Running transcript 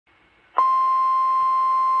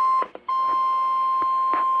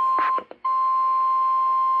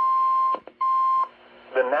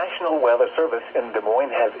National Weather Service in Des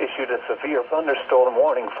Moines has issued a severe thunderstorm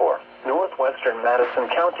warning for northwestern Madison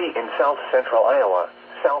County in south-central Iowa,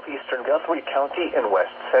 southeastern Guthrie County in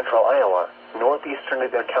west-central Iowa, northeastern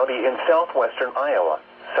Adair County in southwestern Iowa,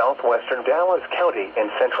 southwestern Dallas County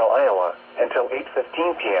in central Iowa, until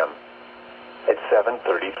 8:15 p.m. At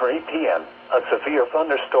 7:33 p.m., a severe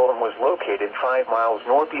thunderstorm was located 5 miles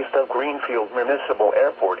northeast of Greenfield Municipal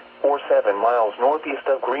Airport, or 7 miles northeast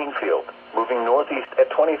of Greenfield, moving northeast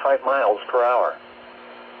at 25 miles per hour.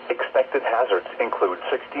 Expected hazards include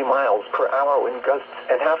 60 miles per hour wind gusts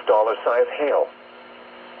and half-dollar-size hail.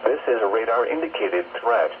 This is a radar-indicated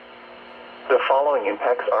threat. The following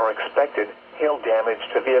impacts are expected. Hail damage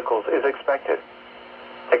to vehicles is expected.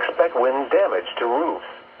 Expect wind damage to roofs,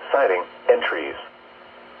 siding, and trees.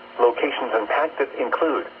 Locations impacted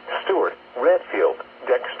include Stewart, Redfield,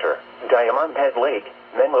 Dexter, Diamond Head Lake,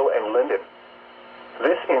 Menlo, and Linden.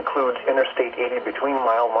 This includes Interstate 80 between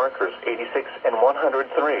mile markers 86 and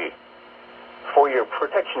 103. For your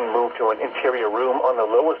protection, move to an interior room on the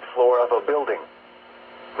lowest floor of a building.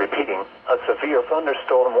 Repeating, a severe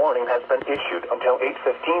thunderstorm warning has been issued until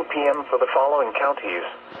 8:15 p.m. for the following counties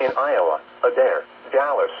in Iowa: Adair,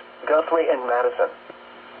 Dallas, Guthrie, and Madison.